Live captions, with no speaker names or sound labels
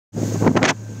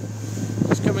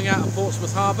out of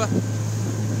Portsmouth Harbour,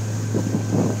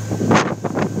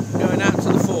 going out to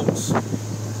the forts.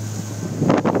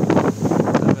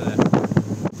 Over there.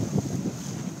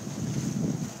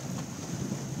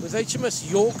 With HMS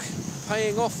York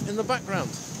paying off in the background.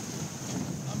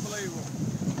 Unbelievable.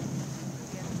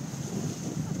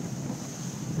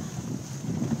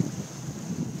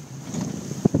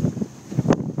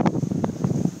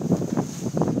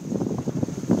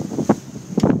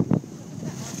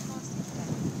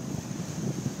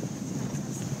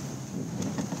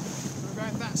 We're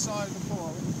going that side of the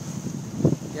port.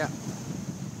 Yeah.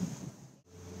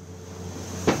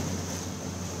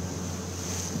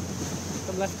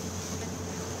 Come left.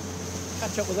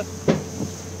 Catch up with her.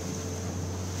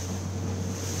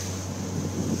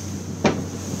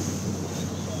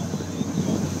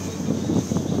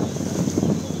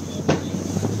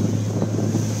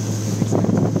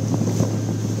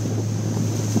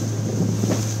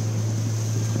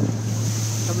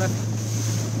 Come left.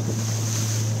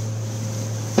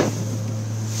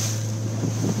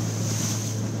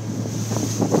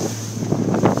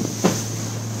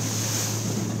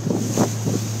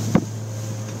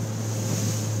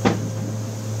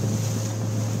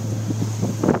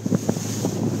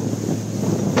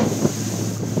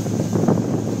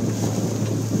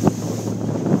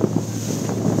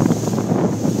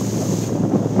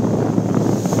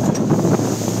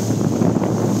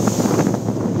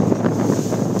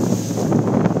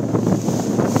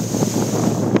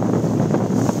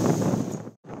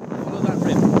 Follow that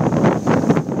rib.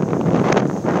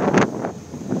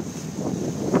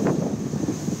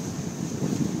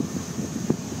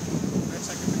 Let's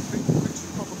take a picture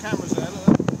with proper cameras there, look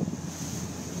at that.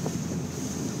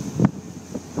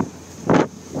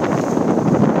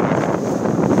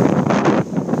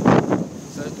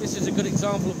 So this is a good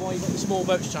example of why you've got the small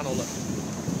boats channel. Look.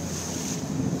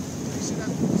 You see that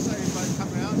sailing boat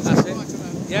coming out? That's it. Right to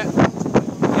that. Yeah.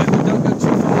 Yeah, don't go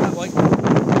too far that way.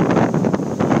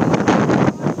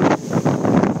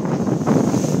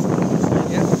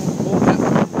 Yeah, forward that.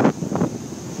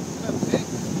 That's it.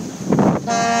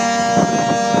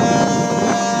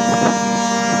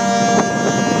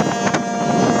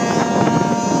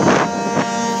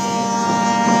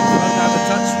 Slow down a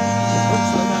touch. Oops,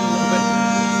 slow down a little bit.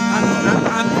 And.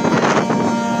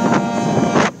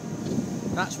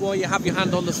 That's why you have your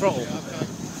hand on the throttle.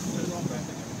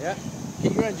 Yeah.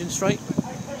 Keep your engine straight.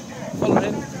 Follow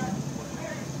him.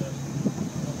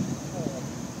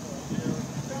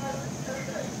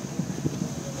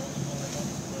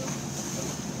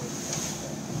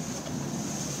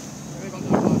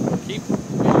 Keep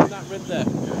moving that rib there.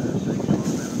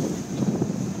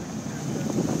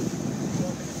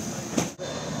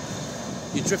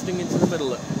 You're drifting into the middle.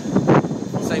 Look.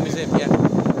 Same as him, yeah.